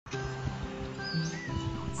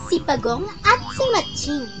Si Pagong at si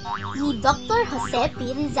Matsing ni Dr.Jose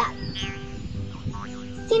Rizal.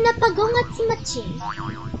 Sina Pagong at si Matsing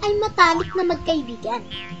ay matalik na magkaibigan.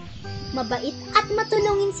 Mabait at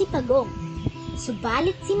matulungin si Pagong,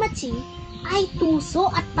 subalit si Matsing ay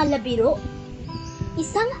tuso at palabiro.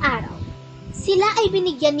 Isang araw, sila ay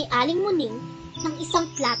binigyan ni Aling Muning ng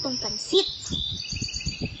isang platong pansit.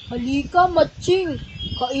 Halika, Matsing,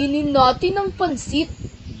 kainin natin ang pansit.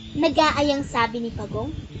 Nag-aayang sabi ni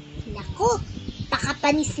Pagong. Naku,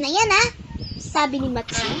 pakapanis na yan ha, sabi ni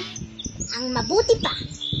Matsing. Ang mabuti pa,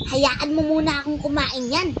 hayaan mo muna akong kumain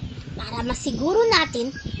yan para masiguro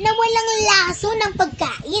natin na walang laso ng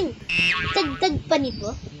pagkain. Dagdag pa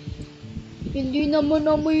nito. Hindi naman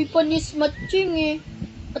amoy panis, Matsing eh.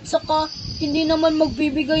 At saka, hindi naman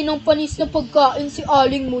magbibigay ng panis na pagkain si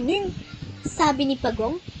Aling Muning, sabi ni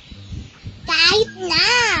Pagong. Kahit na!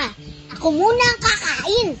 Ako muna ang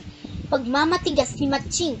kakain! Pagmamatigas ni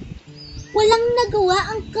Matsing. Walang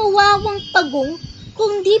nagawa ang kawawang Pagong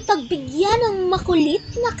kundi pagbigyan ng makulit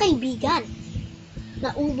na kaibigan.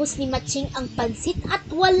 Naubos ni Matsing ang pansit at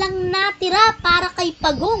walang natira para kay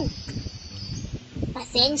Pagong.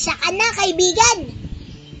 Pasensya ka na, kaibigan.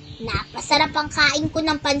 Napasarap ang kain ko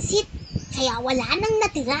ng pansit, kaya wala nang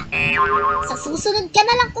natira. Sa susunod ka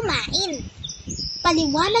na lang kumain.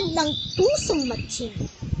 Paliwanag ng tusong Matsing.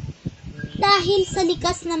 Dahil sa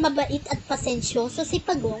likas na mabait at pasensyoso si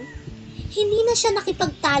Pagong, hindi na siya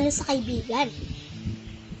nakipagtalo sa kaibigan.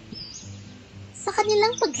 Sa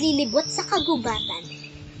kanilang paglilibot sa kagubatan,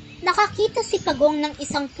 nakakita si Pagong ng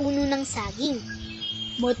isang puno ng saging.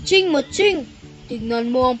 Matsing, tignan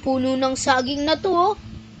mo ang puno ng saging na to, oh.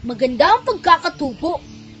 Maganda ang pagkakatubo.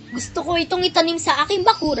 Gusto ko itong itanim sa aking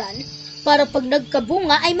bakuran para pag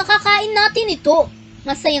nagkabunga ay makakain natin ito.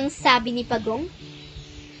 Masayang sabi ni Pagong.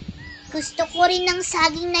 Gusto ko rin ng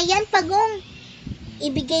saging na yan, Pagong.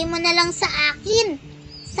 Ibigay mo na lang sa akin,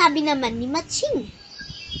 sabi naman ni Matsing.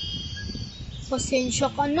 Pasensya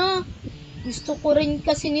ka na. Gusto ko rin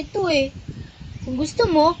kasi nito eh. Kung gusto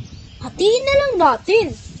mo, hatiin na lang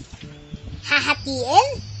natin. Hahatiin?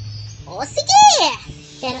 O sige!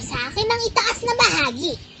 Pero sa akin ang itaas na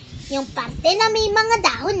bahagi. Yung parte na may mga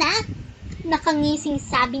dahon ha? Nakangising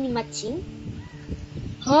sabi ni Matsing.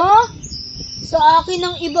 Ha? Sa akin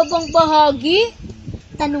ang ibabang bahagi?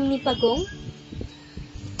 Tanong ni Pagong.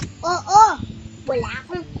 Oo, wala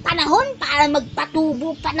akong panahon para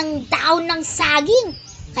magpatubo pa ng dahon ng saging.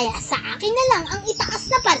 Kaya sa akin na lang ang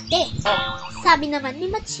itaas na parte, sabi naman ni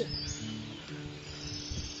Matsing.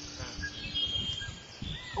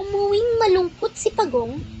 Umuwing malungkot si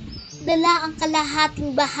Pagong, dala ang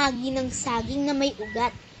kalahating bahagi ng saging na may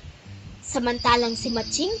ugat. Samantalang si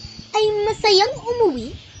Matsing ay masayang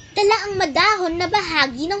umuwi, dala ang madahon na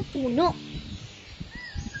bahagi ng puno.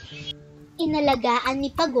 Inalagaan ni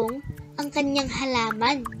Pagong ang kanyang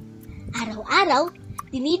halaman. Araw-araw,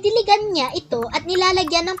 dinidiligan niya ito at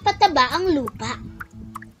nilalagyan ng pataba ang lupa.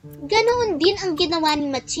 Ganoon din ang ginawa ni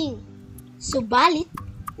Matsing. Subalit,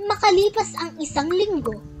 makalipas ang isang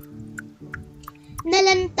linggo,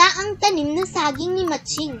 nalanta ang tanim na saging ni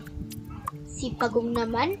Matsing. Si Pagong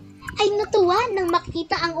naman ay natuwa nang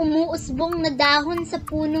makita ang umuusbong na dahon sa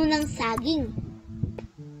puno ng saging.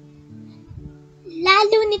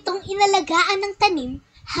 Lalo nitong inalagaan ng tanim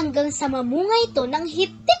hanggang sa mamunga ito ng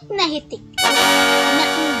hitik na hitik.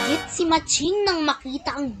 Nainggit si Matsing nang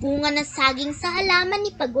makita ang bunga ng saging sa halaman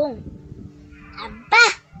ni Pagong. Aba!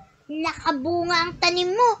 Nakabunga ang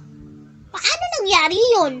tanim mo. Paano nangyari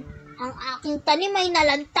yun? Ang aking tanim ay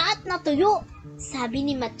nalanta at natuyo, sabi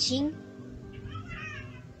ni Matsing.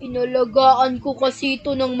 Inalagaan ko kasi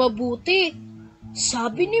ito ng mabuti.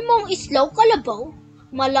 Sabi ni Mang Islaw Kalabaw,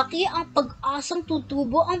 malaki ang pag-asang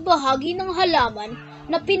tutubo ang bahagi ng halaman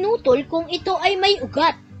na pinutol kung ito ay may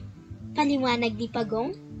ugat. Paliwanag ni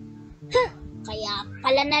Pagong. Kaya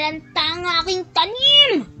pala nalanta ang aking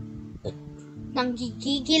tanim!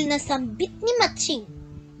 Nanggigigil na sambit ni Matsing.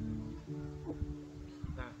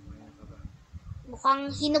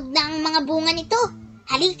 Mukhang hinog na ang mga bunga nito.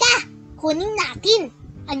 Halika, kunin natin.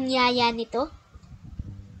 Anyaya nito.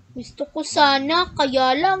 Gusto ko sana,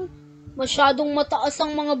 kaya lang masyadong mataas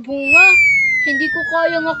ang mga bunga. Hindi ko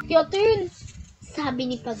kayang akyatin, sabi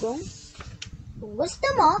ni Pagong. Kung gusto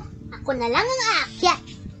mo, ako na lang ang aakyat.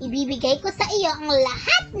 Ibibigay ko sa iyo ang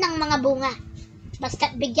lahat ng mga bunga.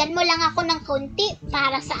 Basta't bigyan mo lang ako ng konti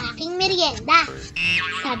para sa aking merienda,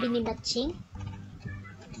 sabi ni Matsing.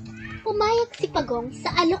 Pumayag si Pagong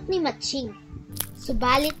sa alok ni Matsing.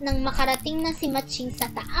 Subalit nang makarating na si Matsing sa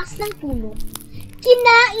taas ng puno,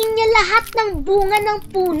 kinain niya lahat ng bunga ng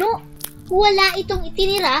puno. Wala itong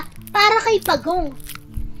itinira para kay Pagong.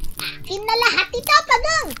 Akin na lahat ito,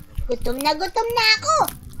 Pagong! Gutom na ako!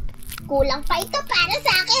 Kulang pa ito para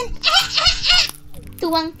sa akin!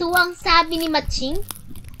 Tuwang-tuwang sabi ni Matsing.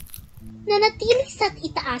 Nanatili sa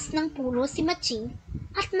itaas ng puno si Matsing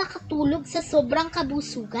at nakatulog sa sobrang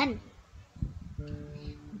kabusugan.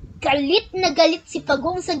 Galit na galit si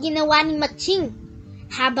Pagong sa ginawa ni Matsing.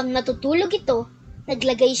 Habang natutulog ito,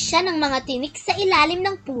 naglagay siya ng mga tinik sa ilalim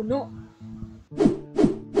ng puno.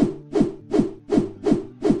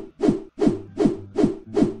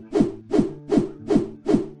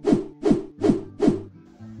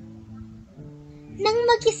 Nang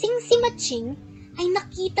magising si Matsing, ay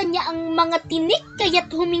nakita niya ang mga tinik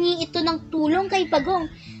kaya't humingi ito ng tulong kay Pagong.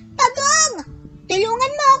 Pagong!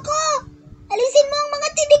 Tulungan mo ako! Alisin mo ang mga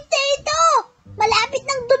tinik na ito! Malapit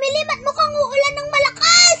nang dumilim at mukhang uulan ng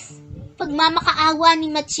malakas! Pagmamakaawa ni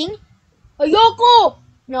Matsing, ayoko!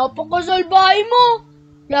 Napakasalbahe mo!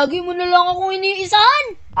 Lagi mo na lang akong iniisahan!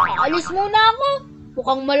 Aalis muna ako!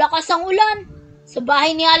 Mukhang malakas ang ulan! Sa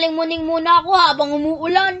bahay ni Aling Muning muna ako habang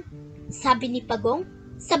umuulan! Sabi ni Pagong,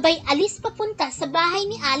 sabay alis papunta sa bahay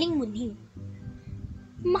ni Aling Muning.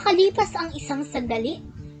 Makalipas ang isang sandali,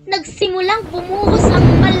 nagsimulang bumuhos ang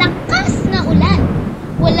malakas na ulan.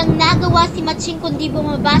 Walang nagawa si Matsing kundi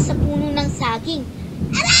bumaba sa puno ng saging.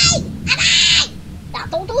 Aray! Aray!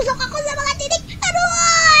 Natutusok ako sa mga tinik!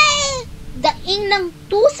 Aray! Daing ng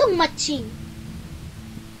tusong Matsing.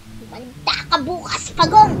 Manda ka bukas,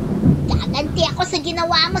 Pagong! Gaganti ako sa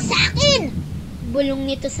ginawa mo sa akin! Bulong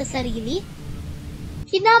nito sa sarili.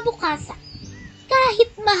 Kinabukasan,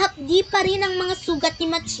 kahit mahapdi pa rin ang mga sugat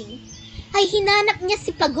ni Matsing, ay hinanap niya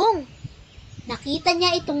si Pagong. Nakita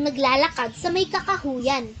niya itong naglalakad sa may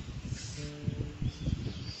kakahuyan.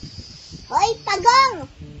 Hoy,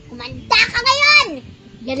 Pagong! Kumanda ka ngayon!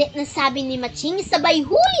 Galit na sabi ni Matsing sabay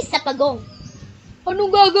huli sa Pagong.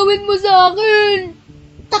 Anong gagawin mo sa akin?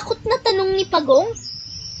 Takot na tanong ni Pagong.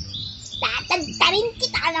 Tatagtarin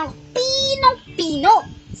kita ng pinong-pino,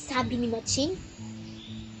 sabi ni Matsing.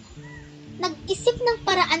 Nag-isip ng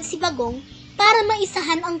paraan si Pagong para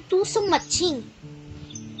maisahan ang tusong Matsing.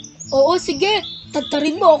 Oo, sige.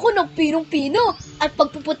 Tagtarin mo ako ng pinong-pino at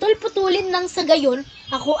pagpuputol-putulin ng sa gayon,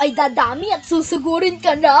 ako ay dadami at susugurin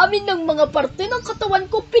ka namin ng mga parte ng katawan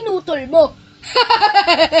ko pinutol mo.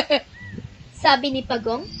 Sabi ni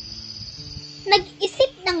Pagong.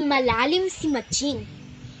 Nag-isip ng malalim si Matsing.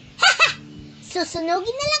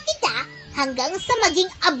 Susunugin na lang kita hanggang sa maging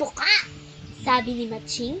abo ka, sabi ni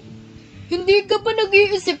Matsing. Hindi ka ba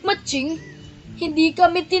nag-iisip, Matsing? Hindi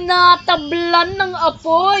kami tinatablan ng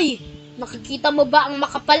apoy. Nakikita mo ba ang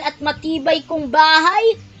makapal at matibay kong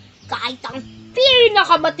bahay? Kahit ang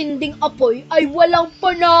pinakamatinding apoy ay walang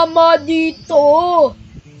panama dito.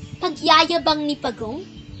 Pagyayabang ni Pagong.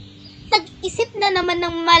 Nag-isip na naman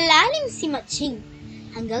ng malalim si Matsing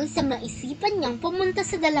hanggang sa maisipan niyang pumunta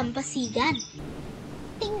sa dalampasigan.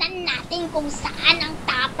 Tingnan natin kung saan ang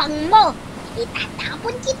tapang mo.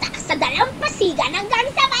 Itatapon kita sa dalampasigan hanggang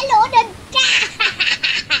sa malunod ka!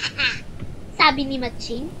 Sabi ni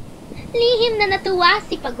Matsing. Lihim na natuwa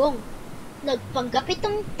si Pagong. Nagpanggap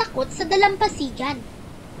itong takot sa dalampasigan.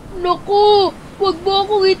 Naku! Huwag mo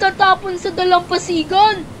akong itatapon sa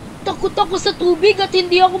dalampasigan! Takot ako sa tubig at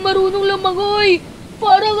hindi ako marunong lumangoy!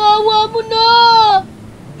 Parang awa mo na!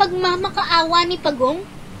 Pagmamakaawa ni Pagong,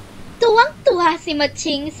 tuwang-tuwa si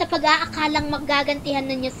Matsing sa pag-aakalang magagantihan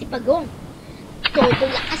na niya si Pagong. Todo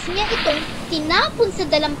lakas niya itong tinapon sa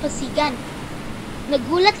dalampasigan.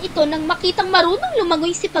 Nagulat ito nang makitang marunong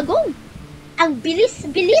lumangoy si Pagong. Ang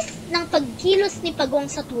bilis-bilis ng pagkilos ni Pagong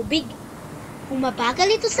sa tubig. Kung mabagal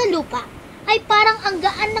ito sa lupa, ay parang ang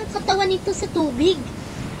gaan ng katawan nito sa tubig.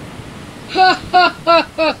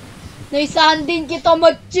 Naisahan din kita,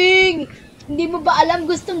 Matsing! Hindi mo ba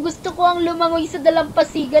alam gustong-gusto ko ang lumangoy sa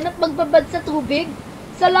dalampasigan at magbabad sa tubig?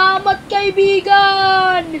 Salamat,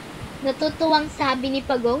 kaibigan! Natutuwang sabi ni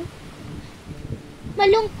Pagong.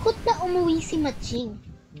 Malungkot na umuwi si Matsing.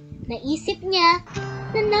 Naisip niya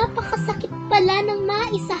na napakasakit pala ng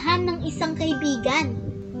maisahan ng isang kaibigan.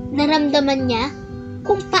 Naramdaman niya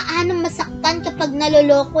kung paano masaktan kapag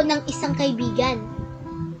naloloko ng isang kaibigan.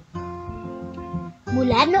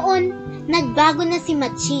 Mula noon, nagbago na si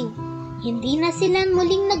Matsing. Hindi na sila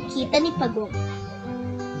muling nagkita ni Pagong.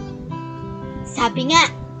 Sabi nga,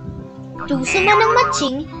 tuso man ng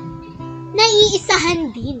Matsing,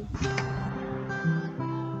 naiisahan din.